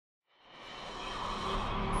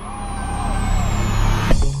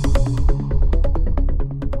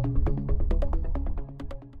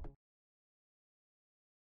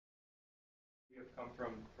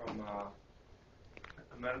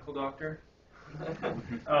medical doctor.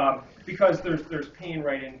 Because there's pain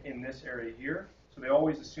right in this area here, so they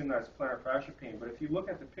always assume that's plantar fascia pain. But if you look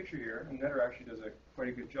at the picture here, and Netter actually does quite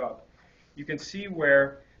a good job, you can see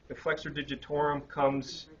where the flexor digitorum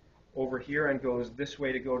comes over here and goes this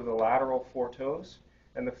way to go to the lateral four toes,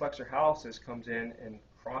 and the flexor hallucis comes in and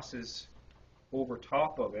crosses over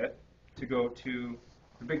top of it to go to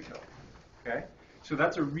the big toe. Okay, so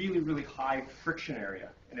that's a really, really high friction area,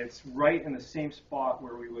 and it's right in the same spot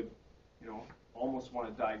where we would, almost want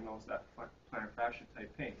to diagnose that plantar fascia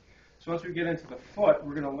type pain. So once we get into the foot,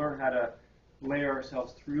 we're going to learn how to layer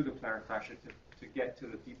ourselves through the plantar fascia to get to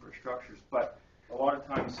the deeper structures. But a lot of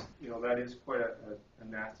times, that is quite a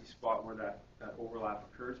nasty spot where that overlap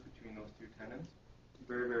occurs between those two tendons.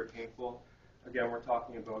 Very, very painful. Again, we're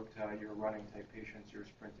talking about your running type patients, your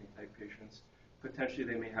sprinting type patients. Potentially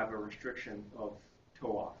they may have a restriction of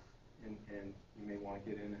toe off, and you may want to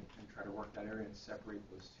get in and try to work that area and separate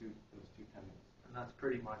those two tendons. And that's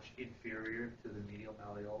pretty much inferior to the medial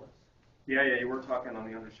malleolus? Yeah, you were talking on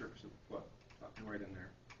the undersurface of the foot, talking right in there.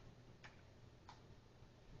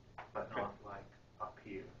 But not like up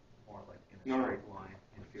here, more like in a straight line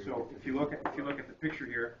inferior. So if you look at the picture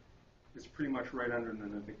here, it's pretty much right under the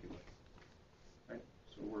naviculus. Right?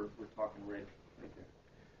 So we're talking right there.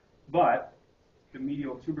 But the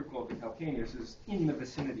medial tubercle of the calcaneus is in the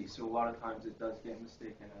vicinity, so a lot of times it does get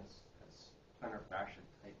mistaken as plantar fascia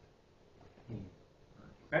type.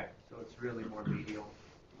 Okay? So it's really more medial.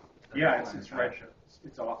 Yeah, it's right.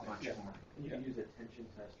 It's off much more. You can use a tension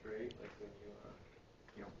test, right? Like when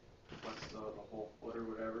you flex the whole foot or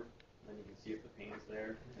whatever, then you can see if the pain's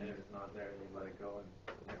there, and if it's not there, then you let it go.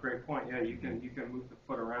 Great point. Yeah, you can move the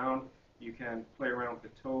foot around. You can play around with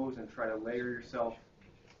the toes and try to layer yourself,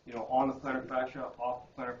 on the plantar fascia, off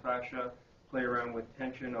the plantar fascia. Play around with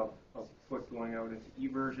tension of the foot going out into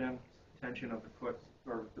eversion, tension of the foot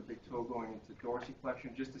or the big toe going into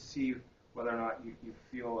dorsiflexion, just to see whether or not you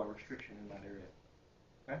feel a restriction in that area.